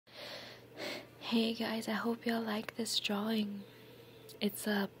Hey guys, I hope y'all like this drawing. It's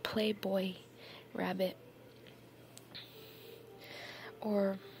a playboy rabbit.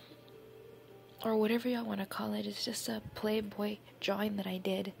 Or whatever y'all want to call it. It's just a playboy drawing that I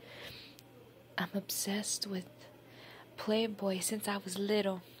did. I'm obsessed with playboy since I was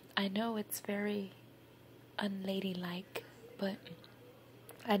little. I know it's very unladylike, but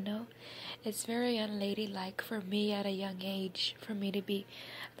I know it's very unladylike for me at a young age for me to be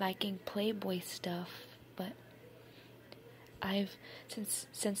liking playboy stuff, but I've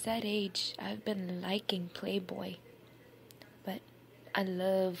since that age I've been liking playboy. But I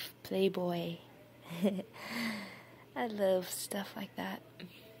love playboy. I love stuff like that.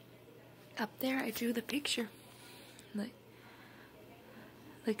 Up there I drew the picture. Look,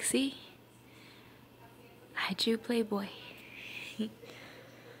 see? I drew playboy.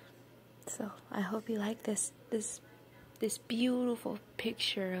 So I hope you like this beautiful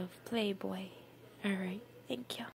picture of playboy. Alright, thank you.